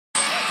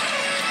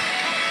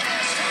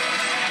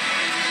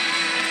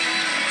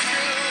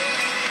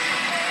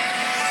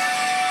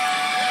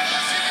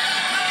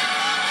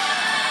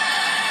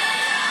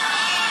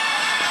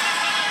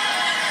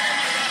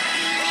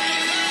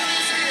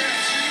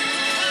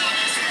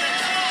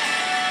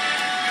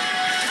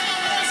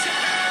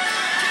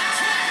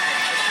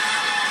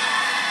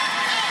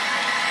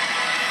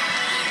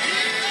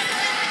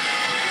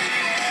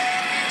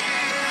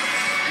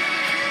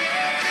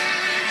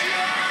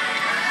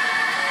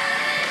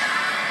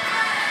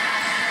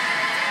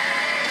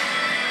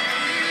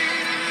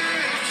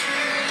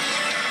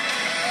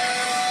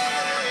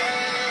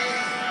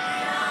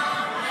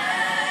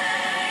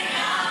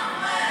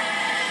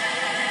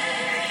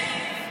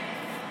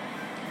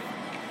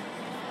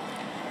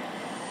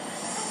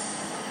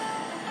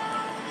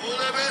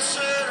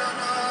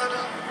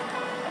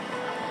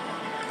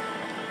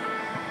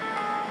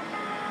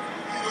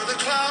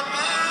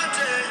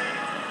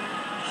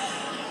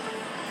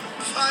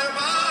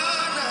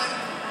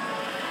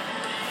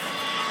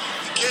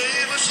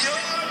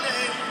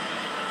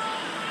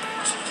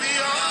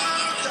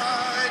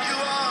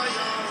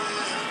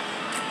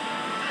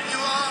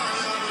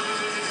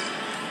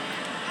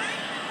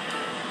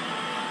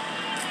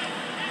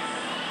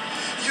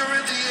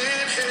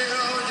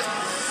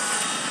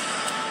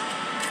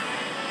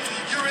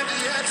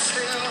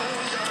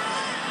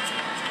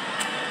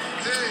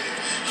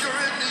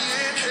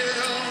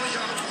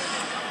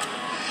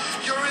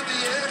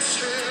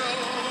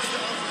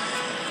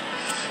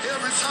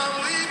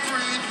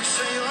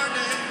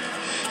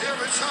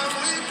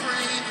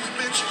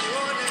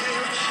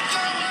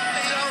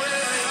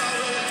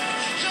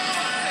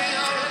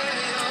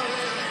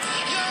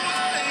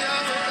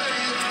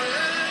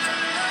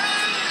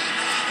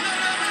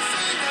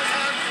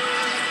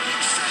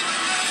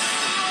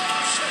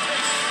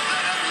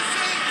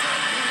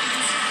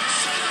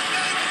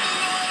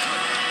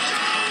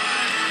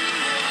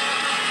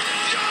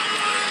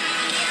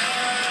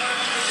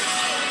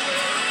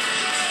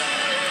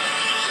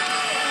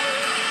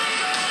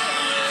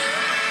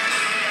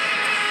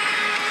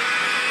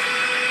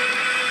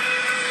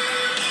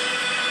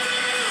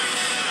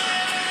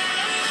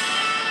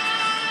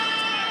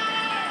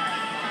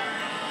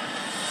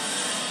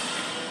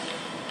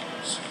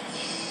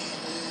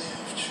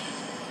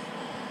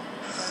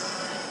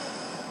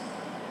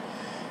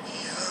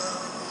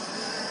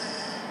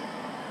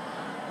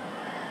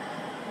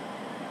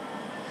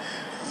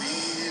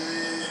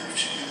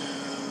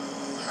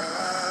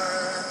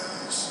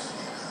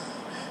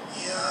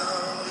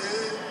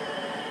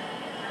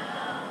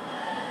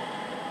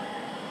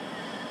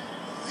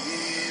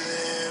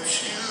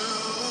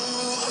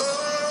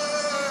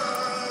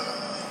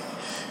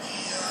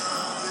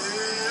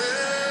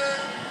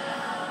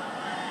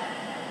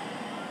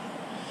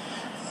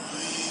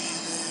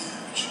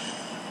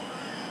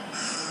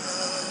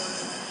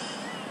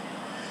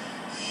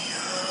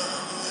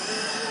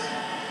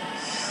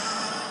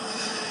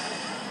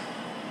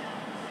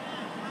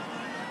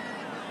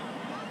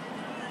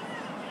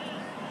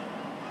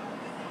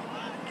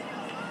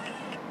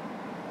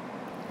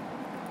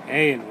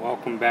Hey, and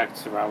welcome back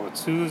to our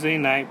Tuesday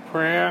night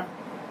prayer.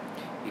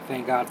 We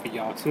thank God for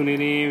y'all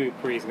tuning in. We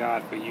praise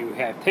God for you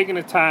have taken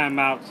the time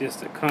out just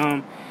to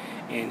come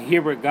and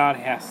hear what God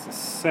has to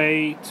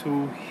say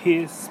to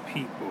His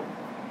people.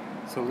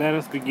 So let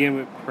us begin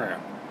with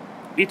prayer.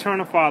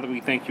 Eternal Father, we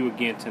thank you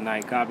again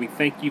tonight. God, we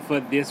thank you for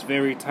this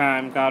very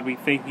time. God, we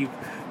thank you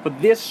for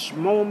this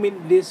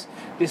moment, this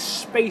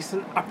space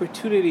and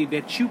opportunity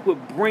that you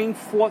would bring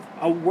forth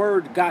a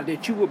word, God,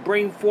 that you would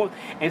bring forth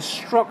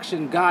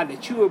instruction, God,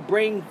 that you would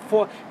bring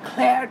forth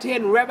clarity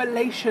and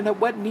revelation of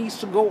what needs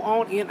to go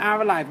on in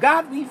our life.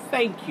 God, we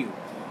thank you.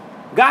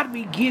 God,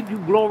 we give you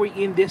glory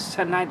in this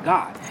tonight,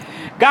 God.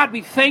 God,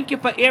 we thank you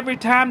for every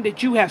time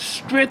that you have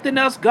strengthened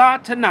us,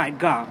 God, tonight,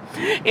 God.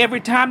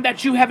 Every time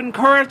that you have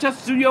encouraged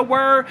us through your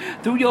word,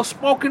 through your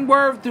spoken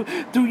word,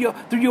 through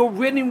your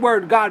written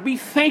word, God. We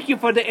thank you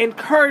for the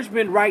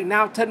encouragement right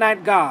now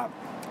tonight, God.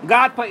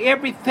 God, for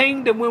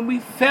everything that when we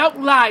felt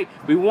like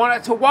we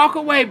wanted to walk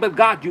away, but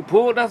God, you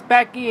pulled us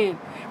back in.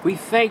 We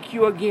thank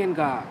you again,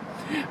 God.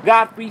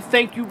 God, we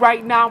thank you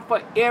right now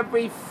for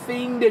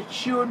everything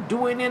that you're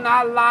doing in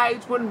our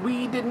lives when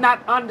we did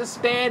not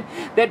understand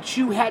that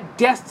you had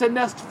destined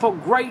us for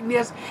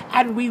greatness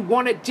and we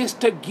wanted just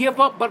to give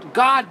up. But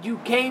God, you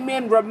came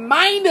in,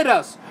 reminded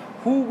us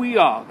who we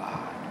are,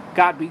 God.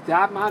 God, we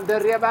thank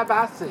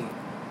you.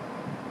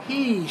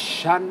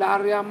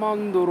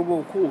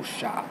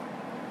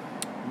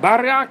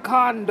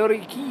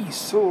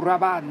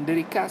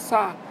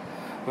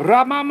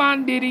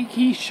 Ramamandiri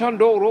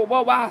Kishandoro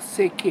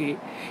Babaseke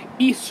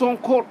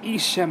Isonkor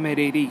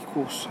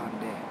Ishameriko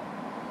Sunday.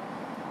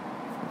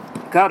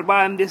 God,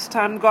 by this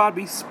time, God,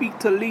 we speak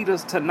to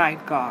leaders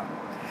tonight, God.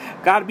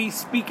 God, we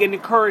speak and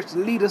encourage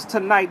leaders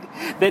tonight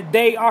that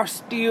they are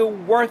still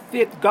worth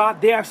it,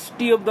 God. They are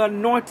still the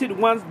anointed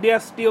ones. They are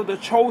still the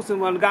chosen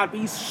ones. God,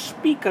 we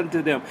speak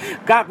unto them.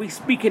 God, we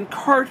speak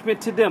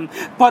encouragement to them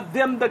for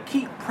them to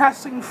keep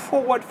pressing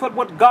forward for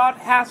what God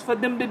has for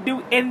them to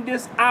do in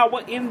this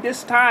hour, in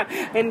this time.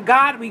 And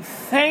God, we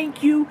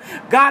thank you.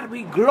 God,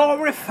 we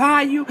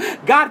glorify you.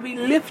 God, we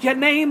lift your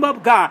name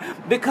up, God,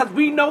 because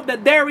we know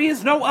that there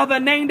is no other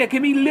name that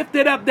can be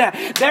lifted up there.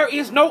 There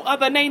is no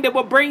other name that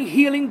will bring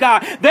healing, God.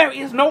 There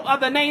is no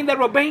other name that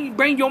will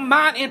bring your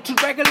mind into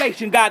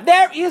regulation, God.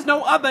 There is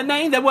no other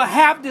name that will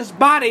have this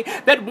body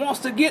that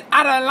wants to get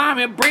out of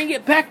alignment, bring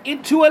it back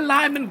into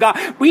alignment, God.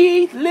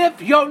 We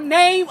lift your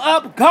name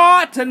up,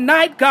 God,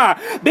 tonight, God,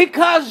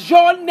 because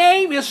your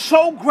name is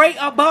so great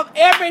above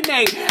every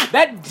name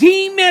that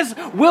demons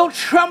will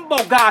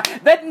tremble, God,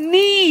 that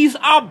knees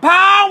are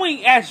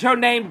bowing at your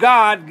name,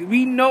 God.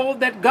 We know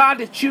that, God,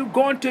 that you're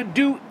going to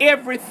do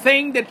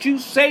everything that you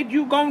said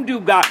you're going to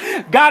do, God.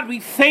 God, we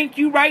thank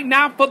you right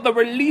now for the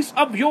release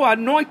of your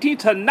anointing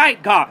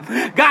tonight, God.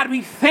 God,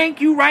 we thank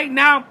you right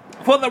now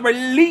for the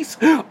release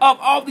of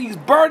all these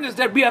burdens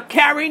that we are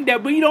carrying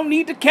that we don't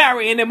need to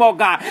carry anymore,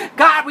 God.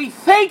 God, we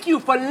thank you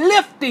for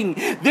lifting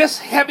this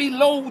heavy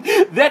load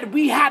that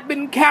we have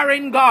been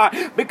carrying, God,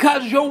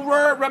 because your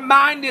word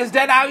reminds us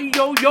that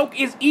your yoke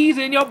is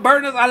easy and your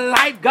burdens are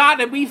light, God,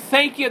 and we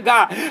thank you,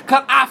 God,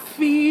 because I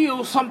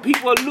feel some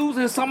people are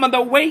losing some of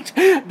the weight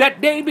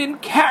that they've been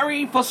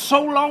carrying for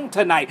so long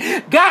tonight.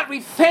 God, we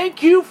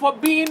thank you for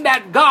being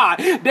that God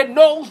that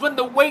knows when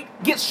the weight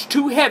gets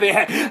too heavy,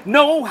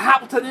 know how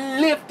to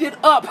lift it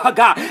up,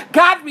 God.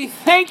 God, we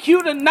thank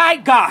you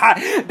tonight, God,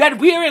 that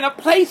we're in a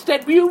place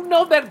that you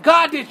know that,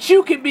 God, that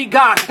you can be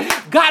God.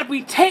 God,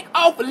 we take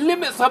off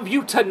limits of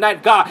you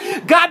tonight, God.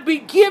 God, we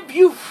give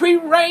you free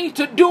reign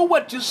to do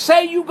what you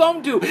say you're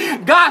going to do.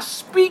 God,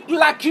 speak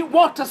like you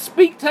want to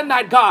speak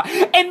tonight, God.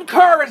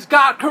 Encourage,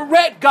 God.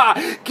 Correct, God.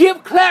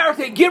 Give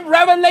clarity. Give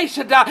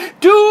revelation, God.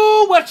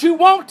 Do what you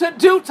want to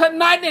do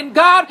tonight, and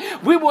God,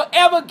 we will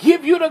ever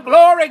give you the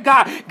glory,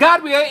 God.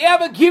 God, we will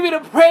ever give you the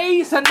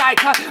praise tonight,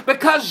 God,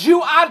 because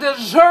you are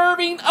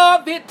deserving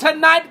of it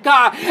tonight,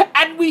 God.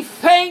 And we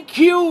thank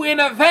you in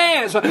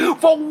advance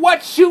for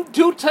what you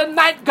do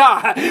tonight,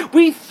 God.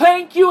 We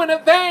thank you in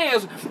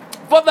advance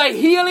for the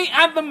healing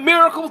and the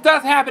miracles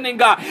that's happening,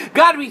 God.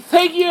 God, we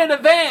thank you in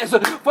advance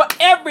for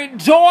every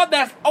door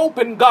that's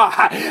open,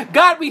 God.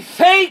 God, we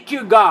thank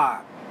you,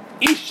 God.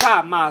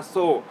 Isha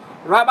maso,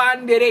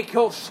 rabandere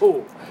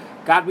kyoso.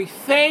 God, we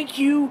thank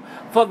you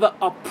for the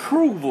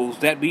approvals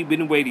that we've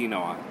been waiting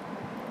on.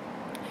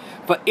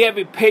 For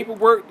every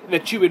paperwork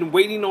that you've been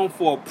waiting on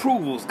for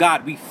approvals,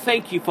 God, we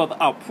thank you for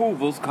the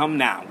approvals come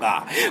now,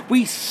 God.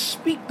 We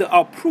speak the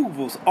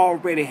approvals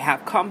already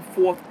have come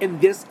forth in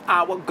this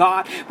hour,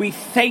 God. We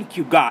thank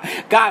you, God.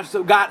 God,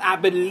 so God, I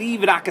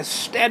believe it. I can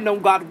stand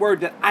on God's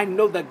word that I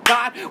know that,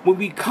 God, when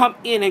we come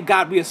in and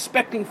God, we're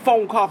expecting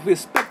phone calls, we're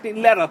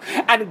expecting letters,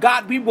 and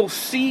God, we will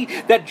see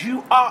that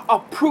you are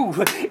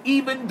approved.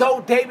 Even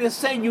though David is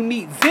saying you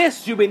need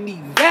this, you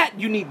need that,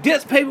 you need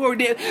this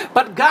paperwork,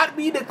 but God,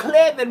 we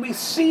declare that we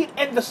see it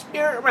in the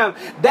spirit realm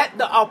that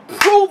the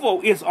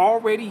approval is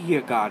already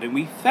here, God, and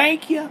we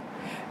thank you,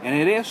 and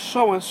it is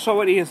so, and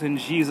so it is in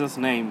Jesus'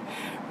 name.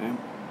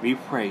 We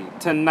pray.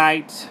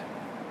 Tonight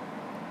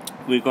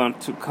we're going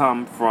to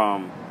come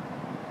from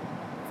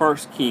 1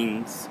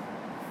 Kings.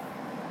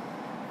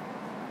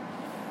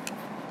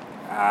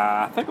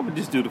 I think I'm going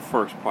to just do the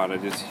first part. I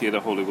just hear the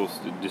Holy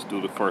Ghost to just do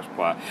the first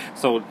part.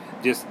 So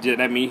just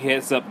let me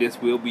heads up,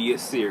 this will be a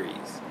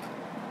series.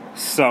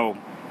 So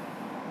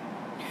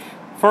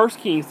 1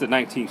 Kings, the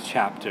 19th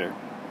chapter,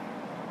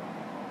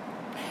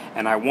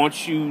 and I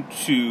want you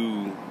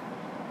to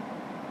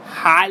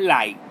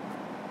highlight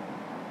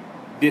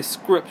this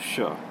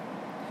scripture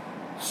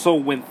so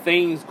when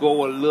things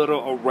go a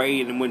little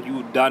array and when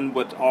you've done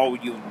what all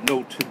you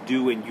know to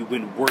do and you've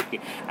been working,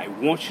 I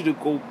want you to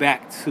go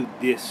back to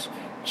this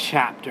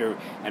chapter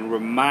and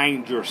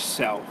remind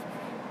yourself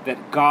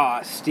that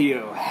God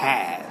still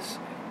has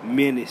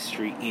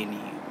ministry in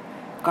you.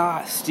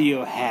 God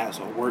still has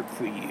a work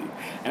for you.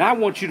 And I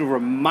want you to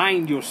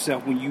remind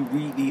yourself when you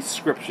read these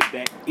scriptures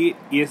that it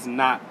is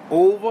not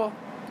over,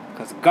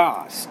 because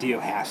God still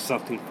has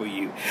something for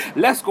you.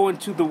 Let's go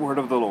into the word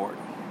of the Lord.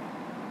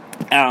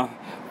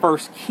 1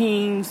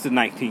 Kings, the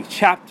 19th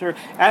chapter,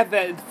 at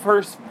that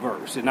first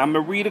verse. And I'm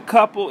going to read a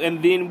couple,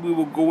 and then we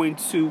will go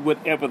into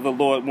whatever the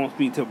Lord wants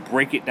me to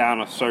break it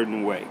down a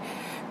certain way.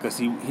 Because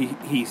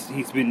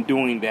he's been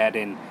doing that,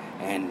 and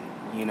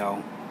you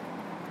know,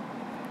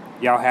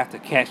 y'all have to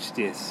catch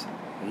this.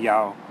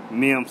 Y'all,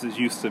 Mims is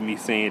used to me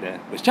saying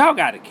that. But y'all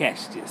got to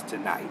catch this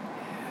tonight.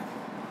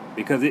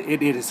 Because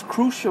it is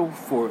crucial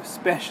for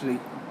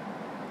especially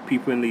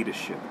people in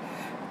leadership.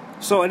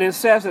 So, and it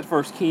says at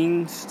 1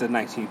 Kings, the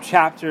 19th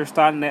chapter,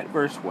 starting at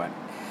verse 1.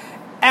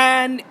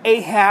 And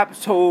Ahab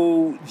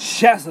told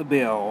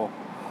Jezebel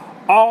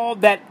all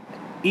that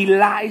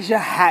Elijah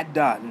had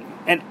done.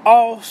 And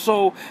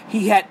also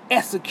he had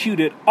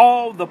executed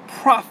all the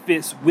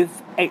prophets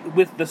with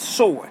the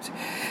sword.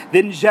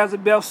 Then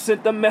Jezebel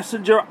sent a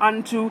messenger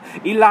unto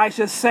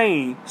Elisha,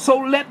 saying, So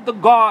let the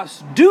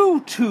gods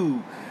do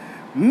to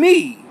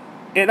me,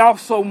 and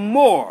also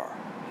more,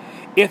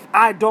 if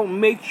I don't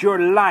make your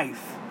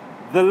life,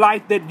 the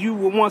life that you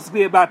will once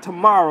live by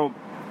tomorrow,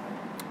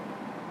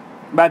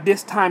 by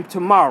this time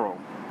tomorrow.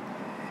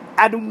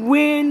 And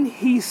when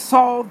he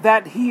saw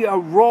that, he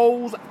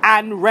arose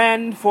and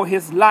ran for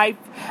his life,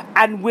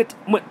 and went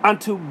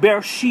unto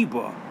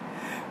Beersheba,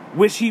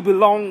 which would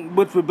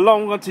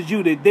belong unto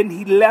Judah. Then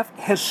he left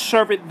his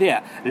servant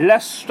there.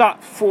 Let's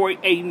stop for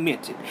a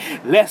minute.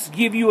 Let's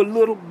give you a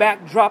little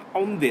backdrop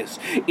on this.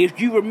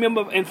 If you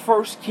remember in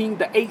 1 Kings,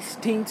 the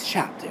 18th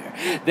chapter,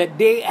 that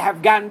they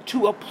have gotten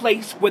to a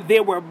place where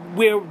they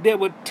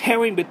were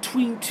tearing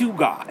between two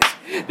gods.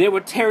 They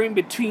were tearing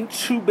between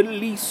two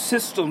belief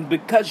systems,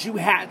 because you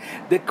had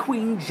the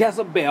Queen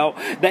Jezebel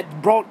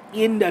that brought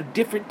in a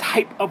different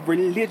type of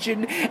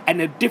religion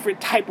and a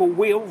different type of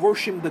way of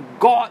worshiping the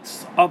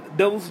gods of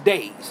those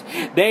days.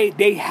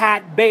 They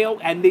had Baal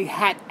and they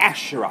had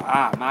Asherah.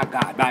 Ah, my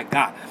God, my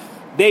God.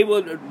 They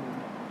were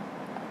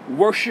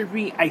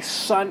worshiping a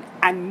sun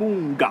and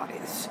moon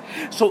goddess.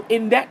 So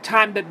in that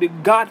time that the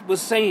God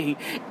was saying,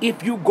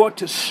 if you're going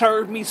to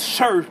serve me,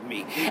 serve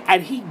me.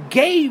 And he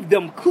gave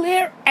them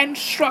clear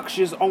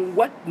instructions on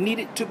what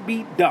needed to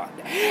be done.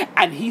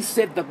 And he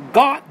said the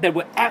God that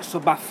will answer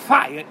by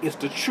fire is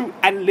the true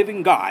and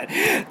living God.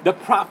 The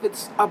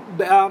prophets of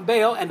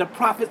Baal and the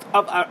prophets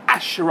of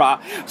Asherah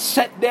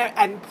sat there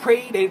and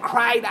prayed and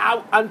cried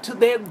out unto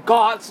their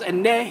gods,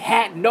 and they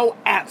had no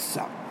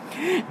answer.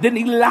 Then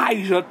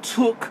Elijah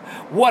took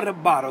water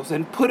bottles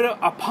and put it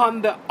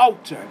upon the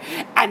altar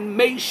and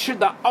made sure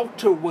the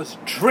altar was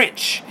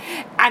drenched.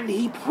 And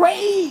he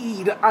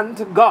prayed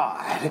unto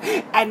God.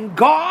 And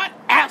God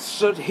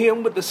answered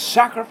him with the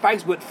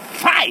sacrifice with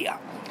fire.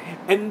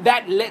 And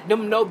that let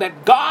them know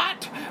that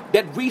God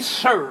that we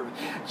serve,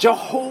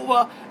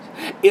 Jehovah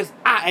is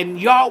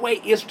and Yahweh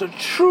is the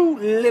true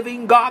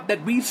living God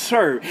that we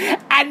serve.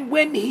 And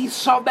when he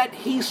saw that,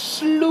 he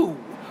slew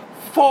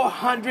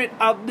 400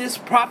 of this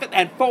prophet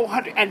and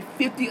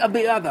 450 of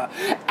the other.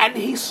 And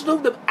he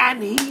slew them,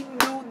 and he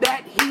knew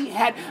that he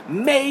had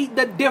made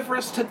the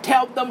difference to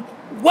tell them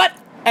what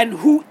and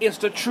who is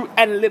the true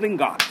and living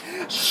God.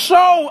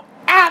 So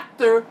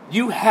after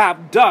you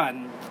have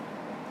done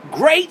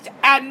great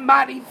and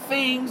mighty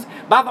things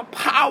by the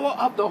power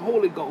of the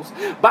Holy Ghost,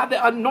 by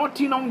the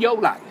anointing on your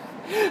life,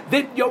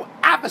 then your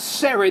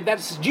adversary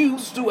that's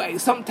used to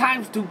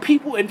sometimes to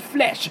people in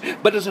flesh,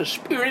 but there's a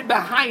spirit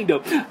behind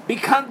them,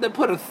 becomes to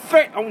put a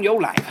threat on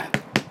your life.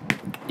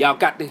 Y'all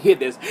got to hear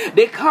this.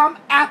 They come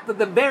after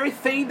the very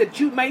thing that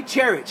you may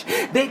cherish.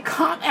 They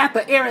come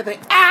after everything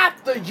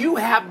after you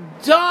have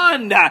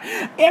done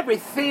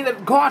everything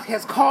that God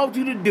has called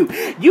you to do.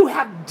 You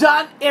have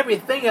done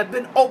everything and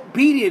been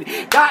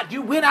obedient. God,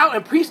 you went out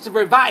and preached the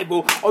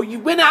revival, or you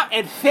went out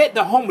and fed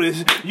the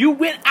homeless. You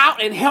went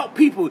out and helped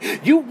people.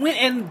 You went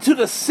into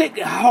the sick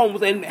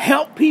homes and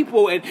helped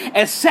people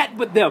and sat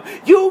with them.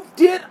 You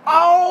did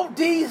all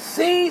these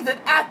things,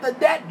 and after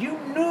that you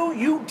knew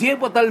you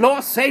did what the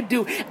Lord said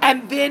do.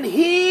 And then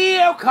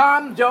here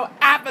comes your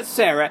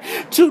adversary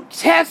to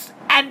test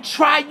and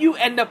try you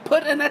and to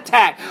put an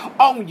attack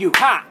on you.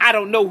 I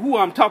don't know who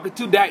I'm talking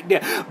to back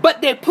there,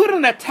 but they put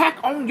an attack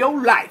on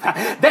your life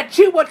that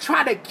you will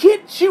try to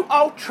get you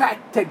off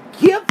track to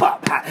give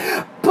up.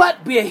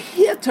 But we're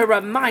here to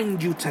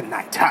remind you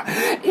tonight,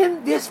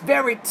 in this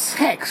very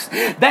text,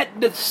 that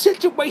the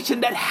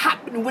situation that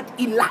happened with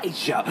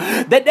Elijah,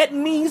 that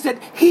means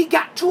that he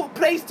got to a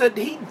place that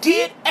he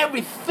did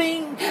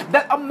everything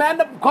that a man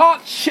of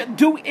God should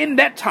do in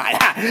that time.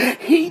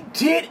 He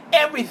did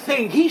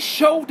everything. He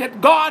showed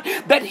that God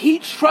that he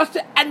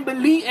trusted and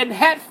believed and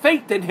had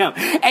faith in him.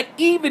 And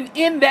even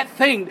in that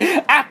thing,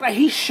 after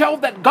he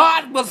showed that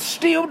God was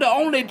still the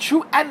only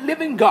true and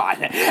living God,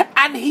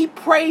 and he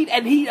prayed,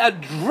 and a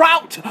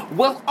drought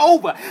was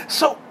over.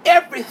 So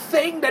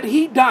everything that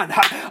he done,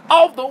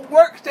 all the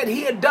works that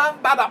he had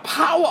done by the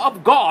power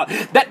of God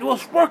that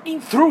was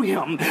working through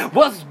him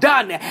was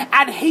done.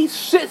 And he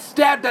sits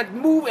there to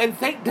move and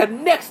think the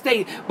next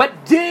thing.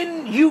 But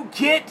then you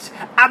get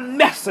a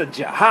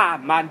messenger.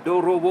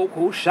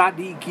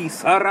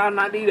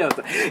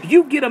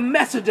 You get a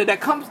messenger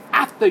that comes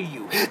after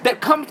you,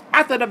 that comes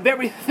after the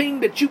very thing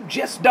that you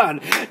just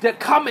done, that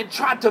come and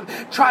try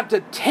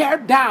to tear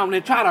down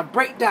and try to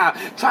break down,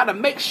 try to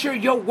make sure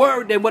your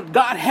word and what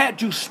God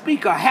had you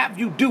speak or have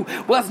you do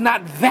was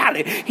not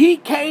valid. He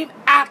came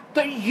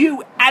after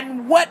you,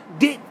 and what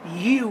did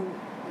you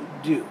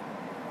do?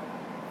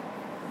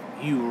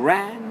 You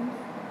ran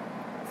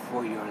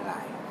for your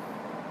life.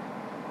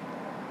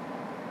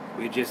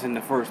 We're just in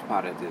the first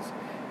part of this.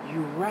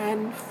 You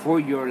ran for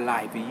your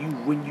life.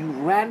 And when you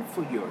ran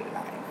for your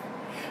life,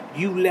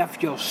 you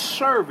left your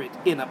servant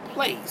in a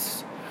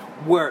place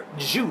where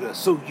Judah.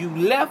 So you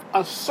left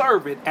a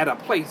servant at a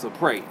place of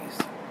praise.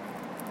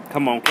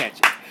 Come on, catch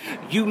it.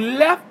 You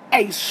left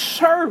a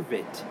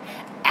servant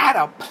at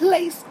a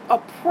place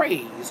of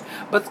praise,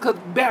 because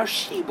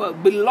Beersheba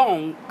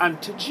belonged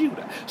unto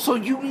Judah. So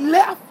you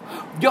left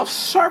your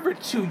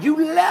servitude. You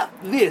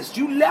left this.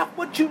 You left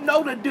what you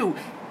know to do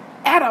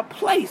at a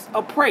place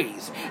of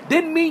praise.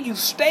 Didn't mean you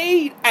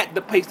stayed at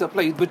the place of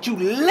praise, but you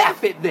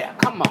left it there.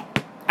 Come on.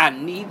 I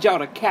need y'all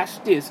to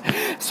catch this.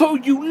 So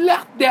you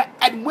left there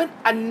and went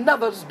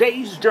another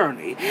day's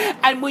journey.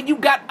 And when you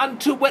got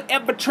unto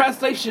whatever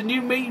translation you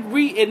may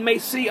read, it may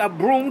see a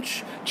broom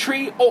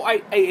tree or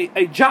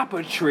a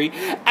joppa tree.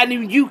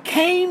 And you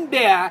came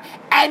there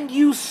and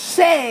you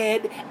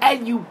said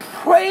and you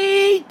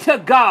prayed to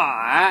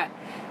God,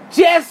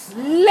 just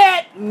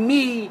let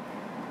me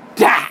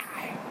die.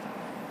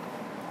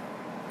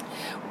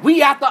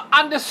 We have to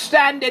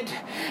understand it,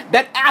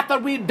 that after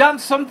we've done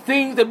some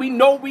things and we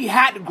know we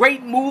had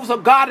great moves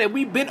of God and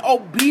we've been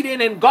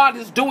obedient and God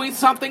is doing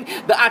something,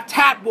 the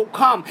attack will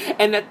come.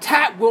 And the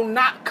attack will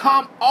not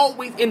come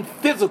always in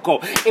physical.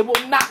 It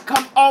will not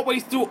come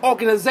always through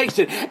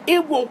organization.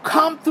 It will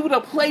come through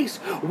the place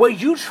where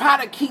you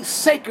try to keep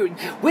sacred,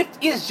 which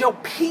is your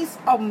peace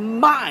of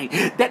mind.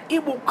 That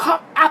it will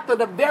come after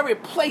the very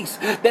place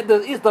that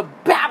there is the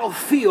battle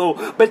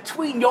battlefield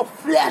between your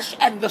flesh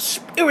and the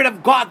Spirit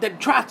of God that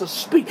tries to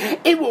speak.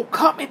 It will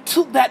come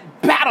into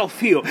that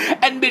battlefield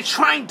and be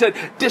trying to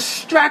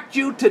distract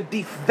you, to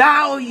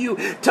devalue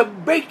you, to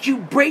make you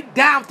break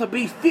down, to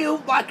be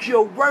feel like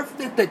you're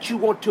worthless, that you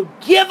want to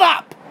give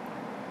up.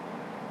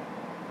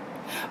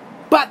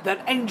 But the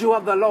angel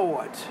of the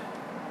Lord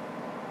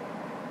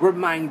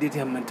reminded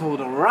him and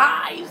told him,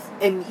 rise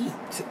and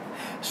eat.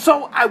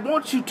 So I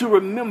want you to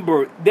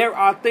remember, there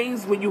are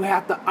things when you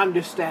have to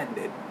understand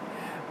it.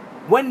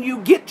 When you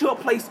get to a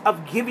place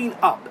of giving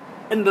up,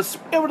 and the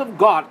Spirit of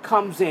God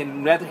comes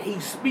in, whether He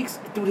speaks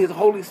through His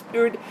Holy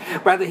Spirit,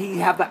 whether He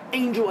have the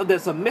angel or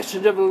there's a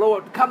messenger of the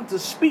Lord come to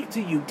speak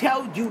to you,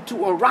 tell you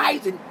to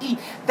arise and eat,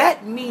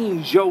 that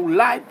means your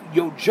life,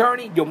 your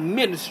journey, your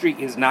ministry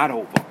is not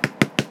over.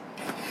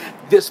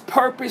 This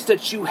purpose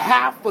that you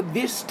have for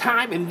this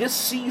time and this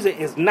season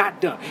is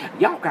not done.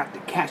 Y'all got to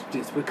catch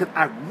this, because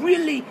I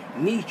really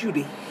need you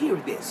to hear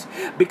this.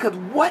 Because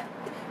what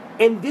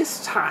in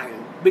this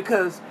time,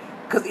 because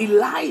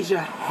Elijah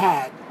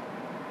had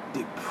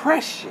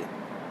depression.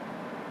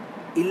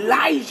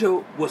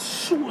 Elijah was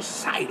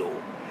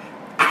suicidal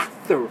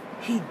after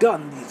he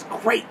done these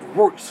great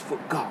works for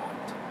God.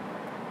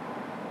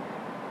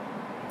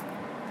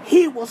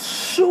 He was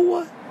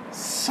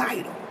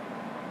suicidal.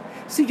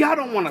 See, y'all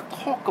don't want to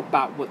talk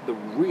about what the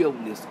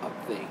realness of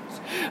things.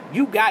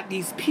 You got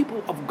these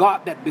people of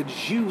God that been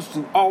used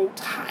through all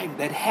time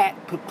that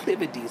had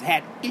proclivities,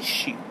 had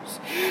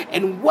issues.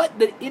 And what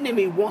the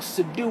enemy wants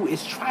to do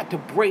is try to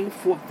bring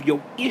forth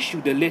your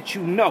issue to let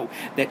you know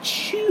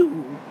that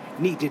you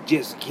need to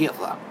just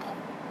give up.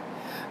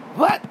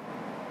 But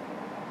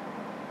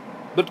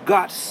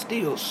God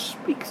still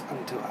speaks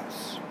unto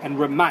us and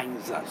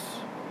reminds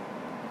us,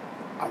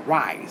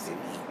 arise and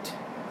eat.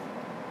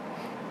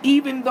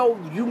 Even though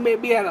you may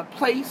be at a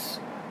place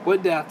where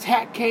the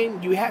attack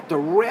came, you had to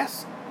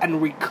rest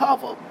and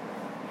recover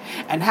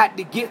and had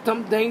to get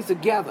some things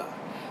together.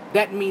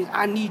 That means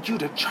I need you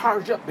to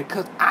charge up,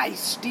 because I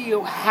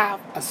still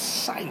have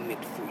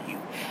assignment for you.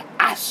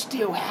 I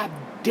still have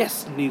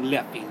destiny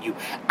left in you.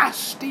 I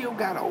still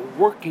got a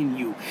work in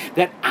you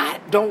that I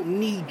don't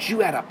need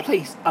you at a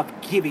place of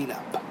giving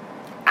up.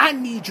 I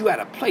need you at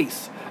a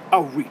place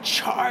of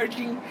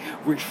recharging,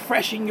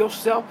 refreshing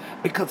yourself,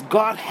 because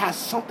God has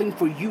something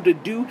for you to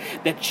do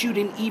that you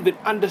didn't even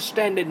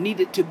understand that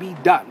needed to be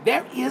done.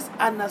 There is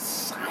an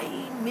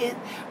assignment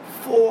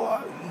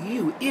for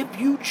you. If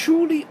you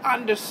truly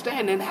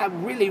understand and have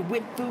really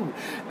went through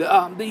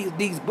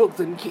these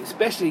books, and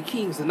especially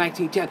Kings, the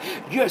 19th chapter,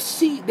 you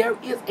see there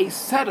is a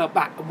setup.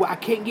 I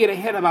can't get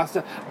ahead of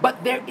myself,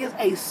 but there is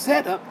a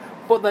setup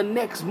for the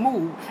next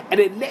move, and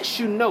it lets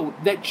you know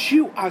that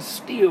you are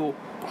still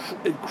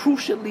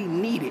crucially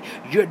needed.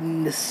 Your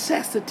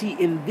necessity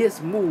in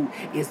this move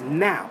is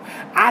now.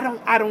 I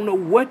don't know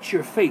what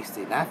you're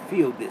facing. I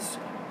feel this.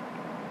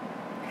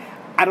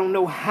 I don't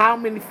know how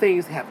many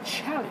things have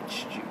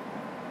challenged you,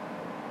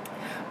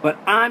 but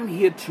I'm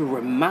here to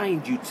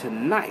remind you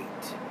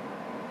tonight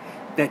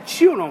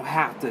that you don't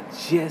have to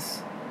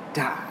just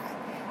die.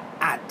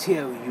 I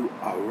tell you,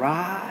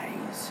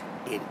 arise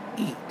and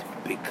eat,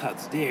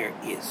 because there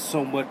is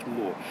so much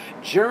more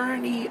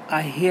journey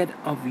ahead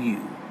of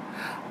you.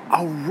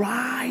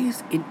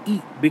 Arise and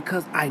eat,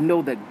 because I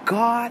know that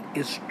God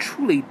is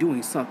truly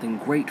doing something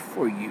great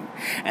for you.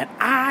 And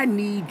I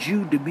need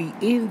you to be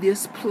in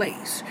this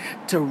place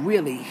to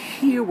really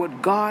hear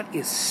what God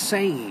is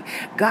saying.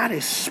 God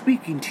is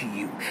speaking to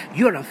you.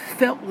 You'd have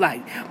felt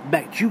like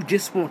that you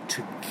just want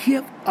to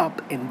give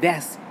up, and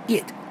that's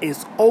it.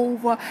 It's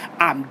over.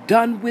 I'm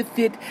done with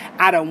it.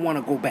 I don't want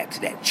to go back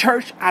to that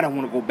church. I don't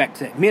want to go back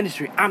to that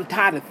ministry. I'm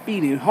tired of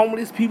feeding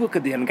homeless people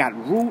because they got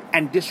rude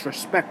and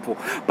disrespectful.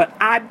 But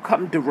I've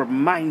come to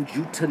remind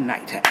you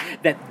tonight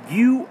that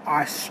you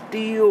are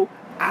still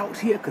out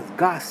here, because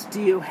God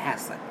still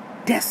has a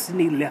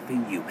destiny left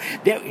in you.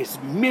 There is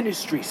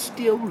ministry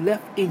still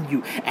left in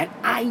you, and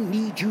I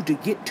need you to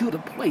get to the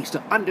place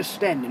of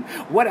understanding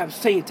what I'm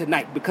saying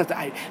tonight, because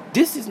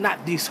this is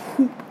not this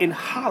hoop and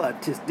holler.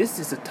 This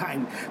is a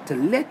time to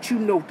let you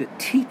know, to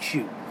teach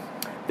you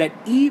that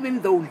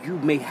even though you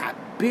may have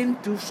been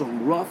through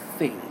some rough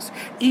things,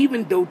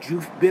 even though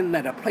you've been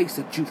at a place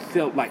that you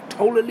felt like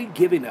totally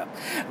giving up,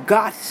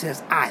 God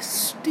says, I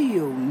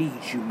still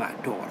need you, my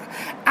daughter.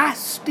 I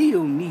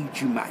still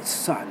need you, my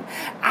son.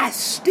 I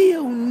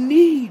still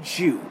need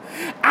you.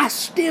 I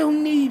still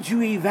need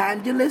you,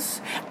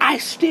 evangelist. I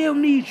still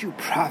need you,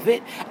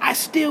 prophet. I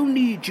still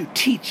need you,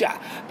 teacher,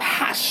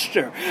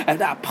 pastor,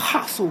 and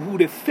apostle, who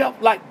have felt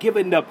like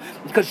giving up,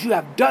 because you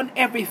have done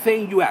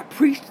everything. You have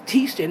preached,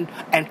 teached, and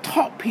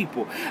taught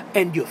people,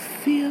 and you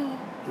feel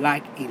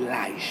like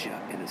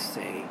Elijah and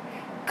say,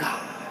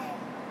 God,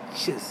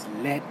 just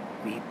let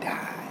me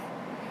die.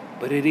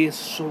 But it is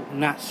so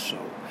not so,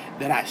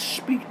 that I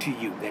speak to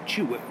you that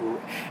you would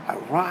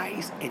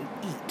arise and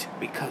eat,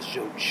 because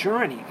your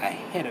journey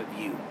ahead of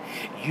you,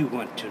 you're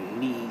going to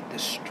need the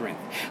strength.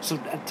 So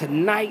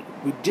tonight,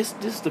 this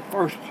is the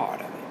first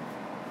part of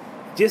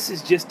it. This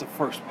is just the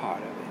first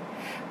part of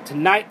it.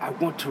 Tonight, I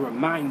want to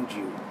remind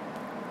you,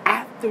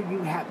 after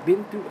you have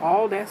been through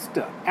all that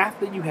stuff,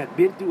 after you have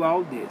been through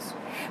all this,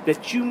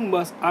 that you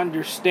must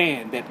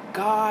understand that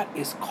God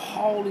is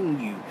calling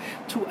you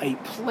to a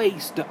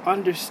place to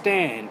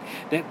understand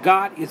that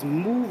God is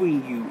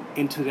moving you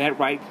into that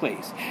right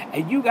place.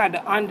 And you got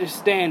to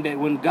understand that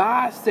when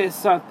God says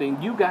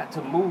something, you got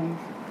to move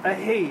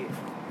ahead.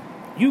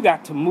 You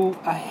got to move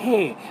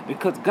ahead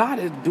because God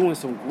is doing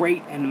some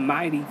great and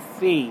mighty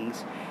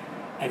things,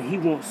 and He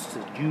wants to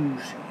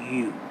use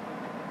you.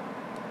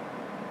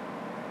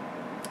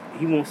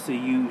 He wants to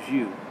use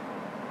you.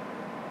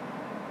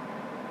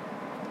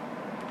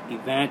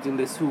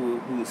 Evangelists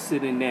who is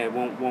sitting there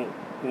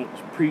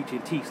won't preach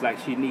and teach like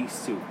she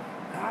needs to.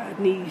 God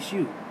needs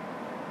you.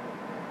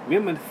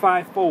 Remember the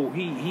fivefold.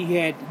 He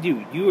had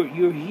you.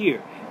 You're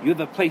here. You're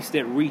the place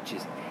that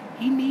reaches.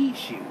 He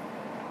needs you.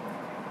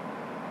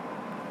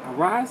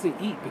 Arise and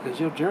eat, because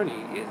your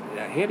journey is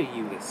ahead of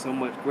you is so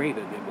much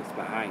greater than what's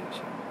behind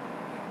you.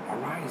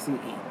 Arise and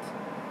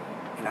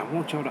eat. And I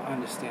want y'all to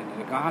understand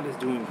that God is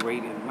doing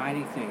great and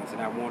mighty things, and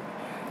I want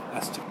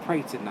us to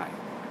pray tonight.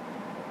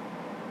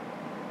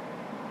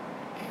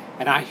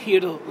 And I hear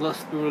the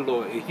Spirit of the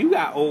Lord. If you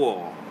got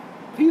oil,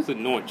 please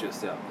anoint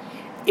yourself.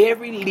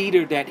 Every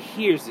leader that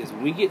hears this,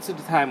 when we get to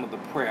the time of the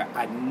prayer,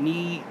 I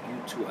need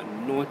you to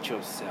anoint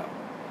yourself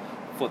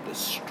for the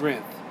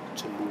strength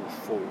to move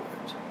forward.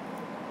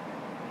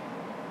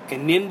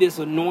 And in this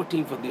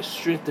anointing for this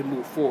strength to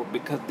move forward,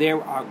 because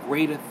there are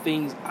greater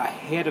things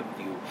ahead of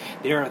you.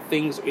 There are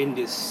things in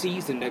this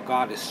season that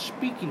God is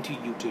speaking to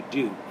you to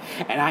do.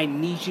 And I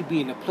need you to be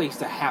in a place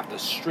to have the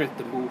strength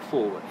to move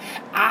forward.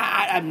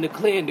 I'm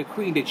declaring and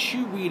decreeing that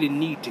you really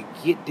need to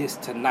get this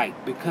tonight.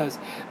 Because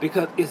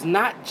it's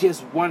not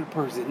just one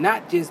person,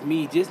 not just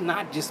me,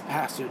 not just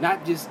pastor,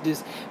 not just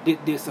this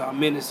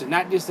minister,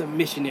 not just a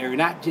missionary,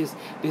 not just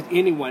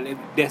anyone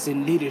that's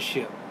in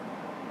leadership.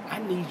 I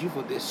need you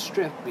for this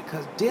strength,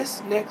 because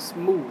this next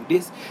move,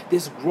 this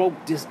growth,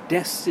 this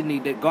destiny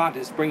that God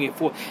is bringing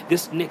forth,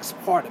 this next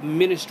part of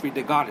ministry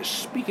that God is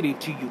speaking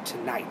into you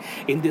tonight,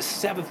 in this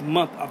 7th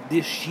month of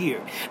this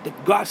year,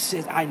 that God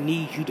says, I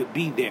need you to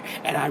be there.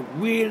 And I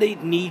really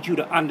need you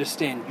to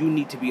understand you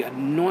need to be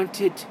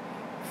anointed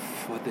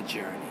for the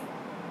journey.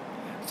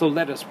 So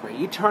let us pray.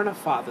 Eternal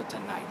Father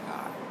tonight,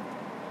 God.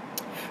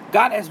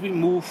 God, as we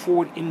move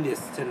forward in this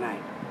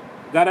tonight,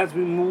 God, as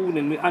we move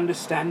and we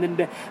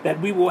understand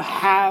that we will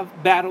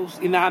have battles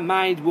in our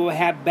minds, we will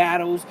have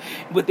battles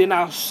within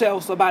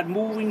ourselves about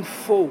moving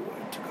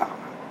forward, God.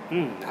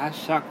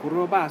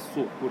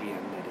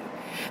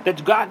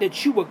 That God,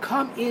 that you will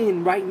come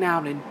in right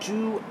now and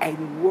do a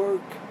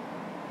work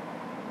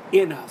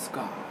in us,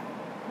 God.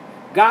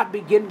 God,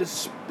 begin to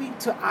speak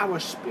to our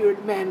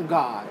spirit man,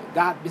 God.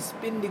 God,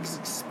 begin to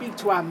speak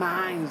to our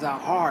minds, our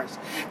hearts.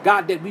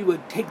 God, that we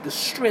would take the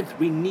strength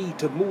we need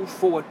to move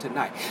forward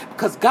tonight.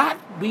 Because, God,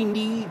 we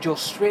need your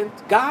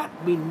strength. God,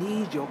 we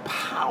need your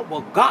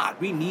power. God,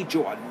 we need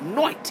your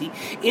anointing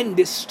in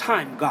this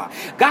time, God.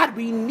 God,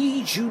 we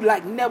need you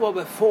like never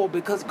before.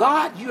 Because,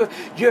 God,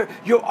 you're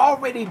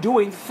already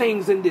doing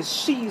things in this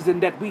season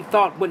that we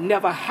thought would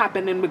never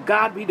happen. And, with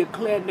God, we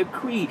declare and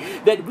decree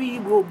that we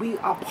will be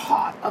a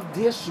part of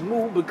this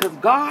move, because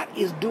God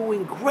is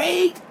doing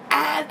great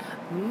and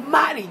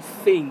mighty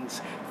things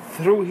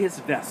through his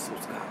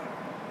vessels, God.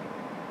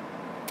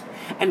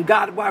 And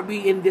God, while we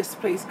in this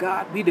place,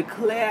 God, we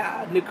declare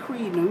and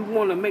decree, and we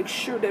want to make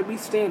sure that we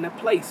stay in a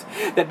place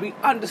that we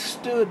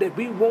understood that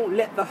we won't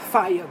let the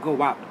fire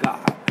go out,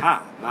 God.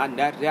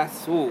 Mandaria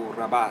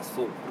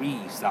rabaso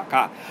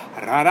risaka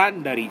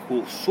rarandari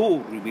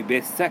kusuri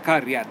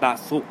bibesakaria da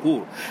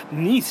sokur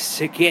ni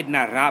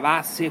sekedna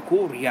rabase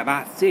kuria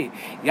base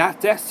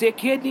yata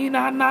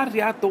sekedina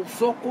nariato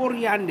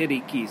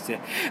sokorianderi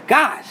kise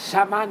ga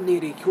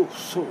shamaneri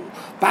kuso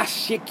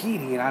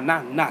bashekiri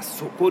na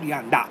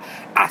sokorianda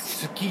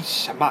aski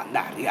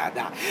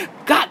shamanariada.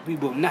 God, we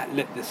will not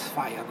let this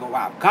fire go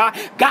out,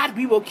 God,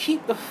 we will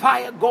keep the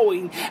fire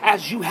going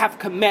as you have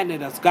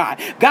commanded us,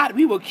 God. God,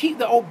 we will keep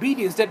the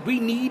obedience that we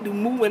need to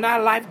move in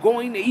our life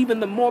going even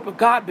the more, but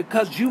God,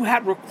 because you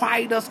have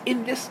required us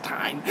in this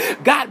time.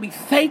 God, we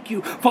thank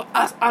you for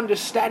us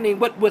understanding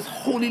what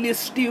holiness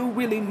still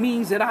really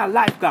means in our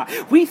life, God.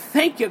 We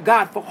thank you,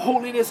 God, for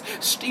holiness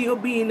still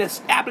being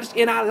established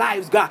in our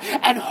lives, God.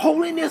 And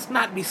holiness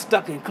not be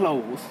stuck in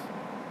clothes.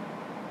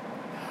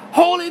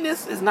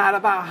 Holiness is not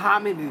about how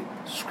many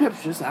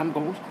scriptures I'm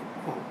going to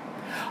quote.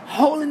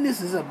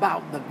 Holiness is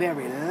about the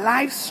very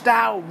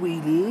lifestyle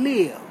we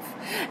live,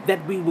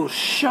 that we will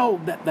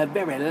show that the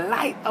very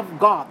light of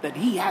God that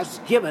he has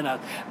given us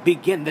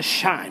begin to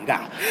shine,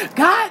 God.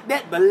 God,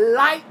 that the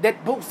light that's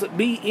supposed to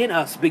be in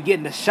us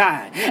begin to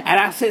shine. And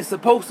I say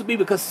supposed to be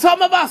because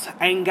some of us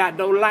ain't got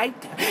no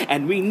light,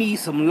 and we need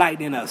some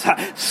light in us.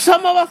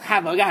 Some of us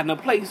haven't gotten a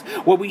place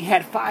where we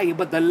had fire,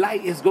 but the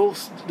light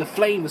the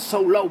flame is so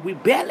low, we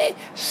barely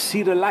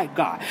see the light,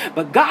 God.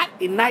 But God,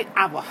 ignite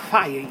our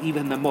fire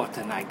even the more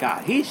tonight,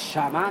 God.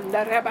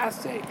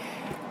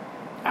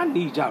 I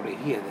need y'all to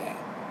hear that.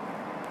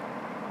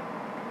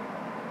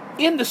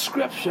 in the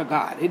scripture,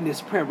 God, in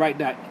this prayer right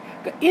now,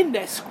 in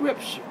that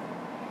scripture,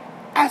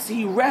 as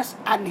he rests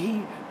and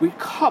he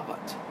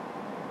recovered,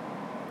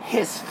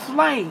 his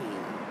flame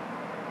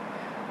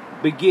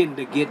began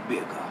to get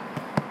bigger.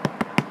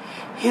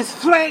 His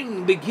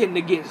flame began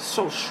to get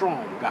so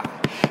strong, God.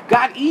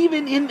 God,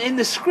 even in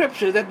the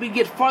scripture that we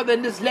get further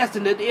in this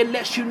lesson, that it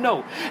lets you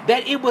know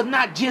that it was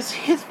not just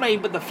his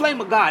flame, but the flame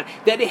of God,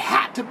 that it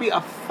had to be a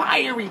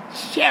fiery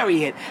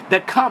chariot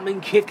that come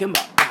and kick him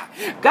up.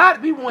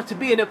 God, we want to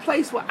be in a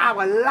place where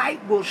our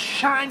light will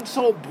shine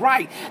so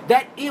bright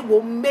that it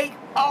will make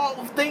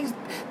all things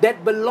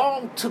that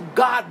belong to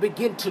God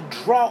begin to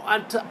draw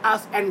unto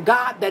us. And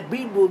God, that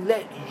we will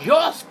let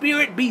your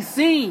spirit be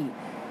seen.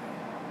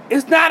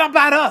 It's not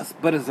about us,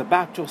 but it's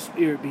about your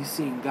spirit be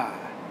seen, God.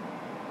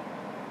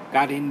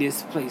 God, in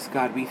this place,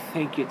 God, we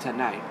thank you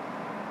tonight.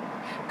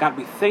 God,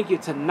 we thank you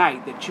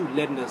tonight that you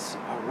letting us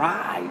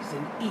arise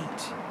and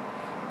eat,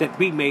 that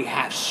we may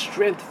have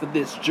strength for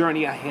this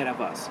journey ahead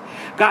of us.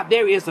 God,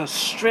 there is a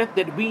strength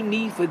that we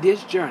need for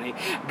this journey.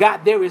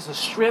 God, there is a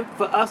strength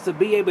for us to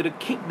be able to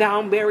kick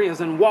down barriers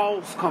and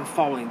walls come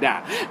falling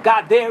down.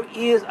 God, there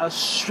is a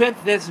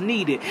strength that's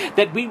needed,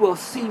 that we will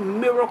see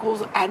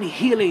miracles and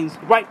healings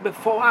right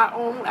before our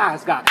own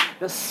eyes, God.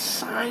 The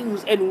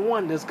signs and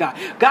wonders, God.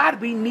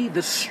 God, we need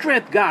the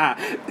strength, God.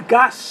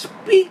 God,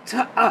 speak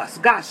to us.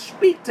 God,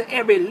 speak to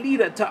every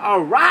leader to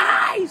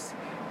arise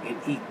and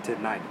eat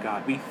tonight,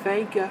 God. We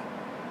thank you.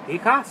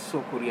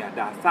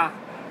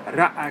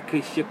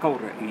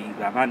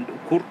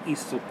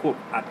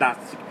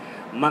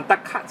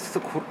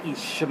 Mantakatsukur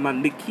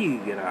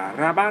Ishamandikira,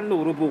 Rabano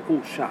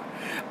Robokusha,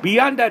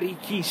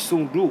 Biandariki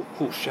Sundu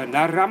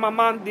Kushana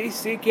Ramamandi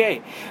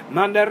Sike,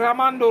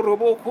 Mandaramando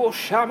Roboko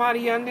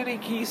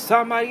Shamariandiriki,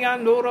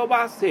 Samariando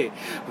Robase,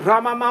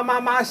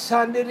 Ramamama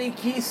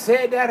Sandiriki,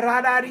 Sede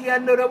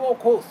Radariando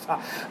Robokosa,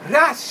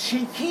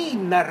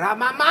 Rashikina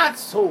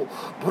Ramamatsu,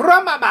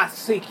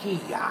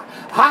 Bramamasikia,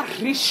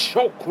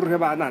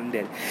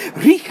 Harishokurebanande,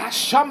 Rika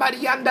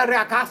Shamarianda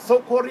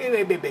Rakaso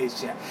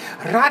Korebebesha,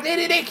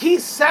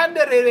 Radiriki. God,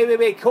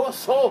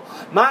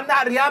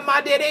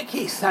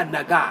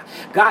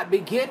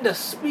 begin to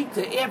speak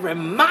to every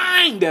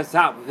mind that's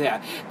out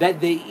there that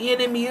the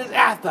enemy is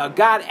after.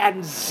 God,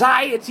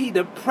 anxiety,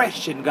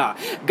 depression, God.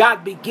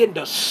 God, begin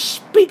to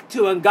speak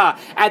to him, God.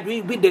 And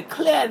we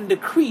declare and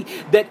decree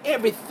that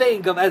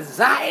everything of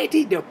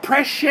anxiety,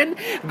 depression,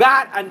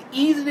 God,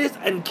 uneasiness,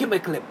 and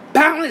chemical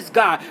balance,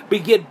 God,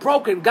 begin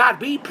broken. God,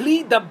 we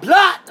plead the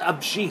blood of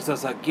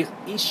Jesus against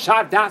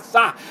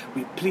Ishadasa.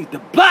 We plead the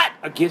blood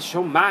against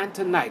your mind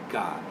tonight,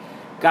 God.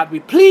 God, we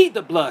plead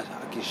the blood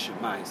against your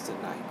minds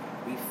tonight.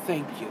 We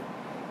thank you.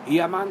 We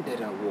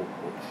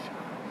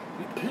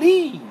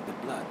plead the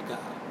blood, God.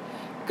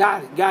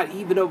 God,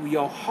 even over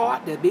your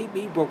heart that may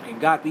be broken,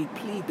 God, we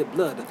plead the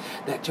blood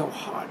that your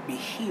heart be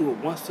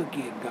healed once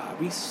again, God.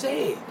 We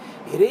say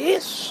it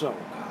is so,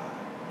 God.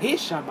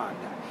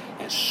 Hishamanda.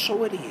 And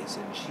so it is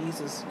in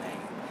Jesus'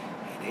 name.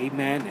 And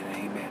amen and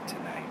amen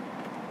tonight.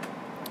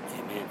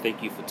 Amen.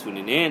 Thank you for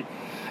tuning in.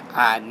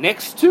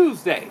 Next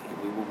Tuesday,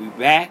 we will be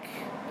back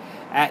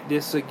at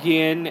this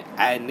again.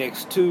 And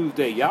next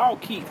Tuesday, y'all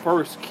keep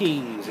 1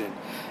 Kings and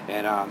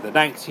the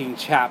 19th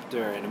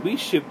chapter. And we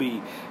should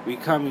be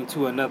coming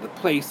to another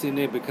place in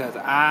it, because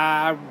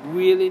I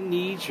really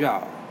need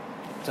y'all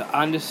to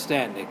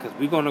understand it. Because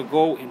we're going to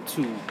go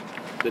into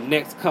the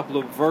next couple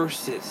of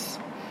verses.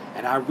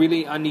 And I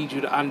need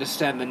you to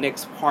understand the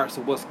next parts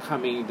of what's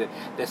coming,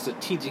 that's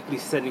strategically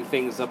setting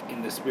things up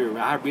in the spirit.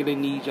 I really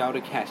need y'all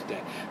to catch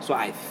that. So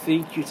I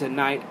thank you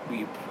tonight.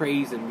 We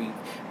praise and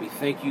we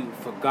thank you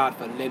for God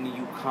for letting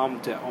you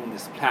come on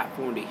this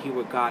platform to hear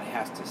what God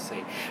has to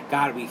say.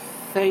 God, we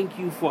thank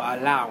you for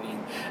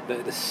allowing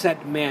the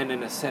set man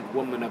and the set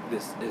woman of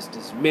this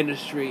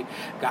ministry,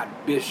 God,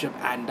 Bishop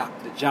and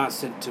Dr.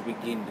 Johnson, to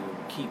begin to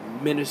keep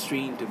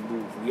ministering, to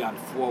move beyond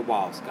four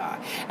walls, God.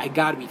 And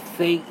God, we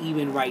thank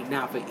even right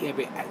now for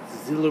every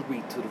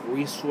auxiliary to the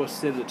resource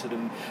center,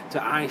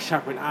 to Iron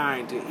Sharpen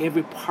Iron, to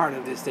every part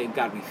of this thing,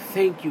 God. We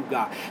thank you,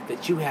 God,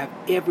 that you have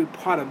every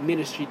part of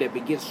ministry that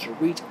begins to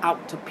reach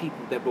out to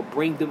people that will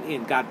bring them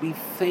in. God, we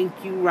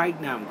thank you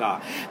right now,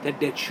 God,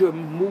 that you're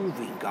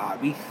moving, God.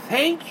 We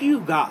thank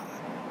you, God,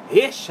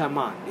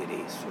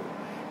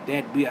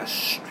 that we are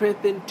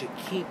strengthened to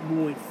keep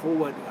moving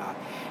forward, God.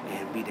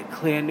 And we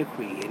declare and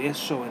decree it is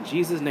so in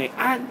Jesus' name.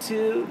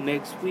 Until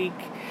next week,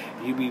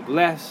 you be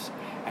blessed,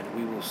 and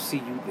we will see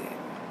you then.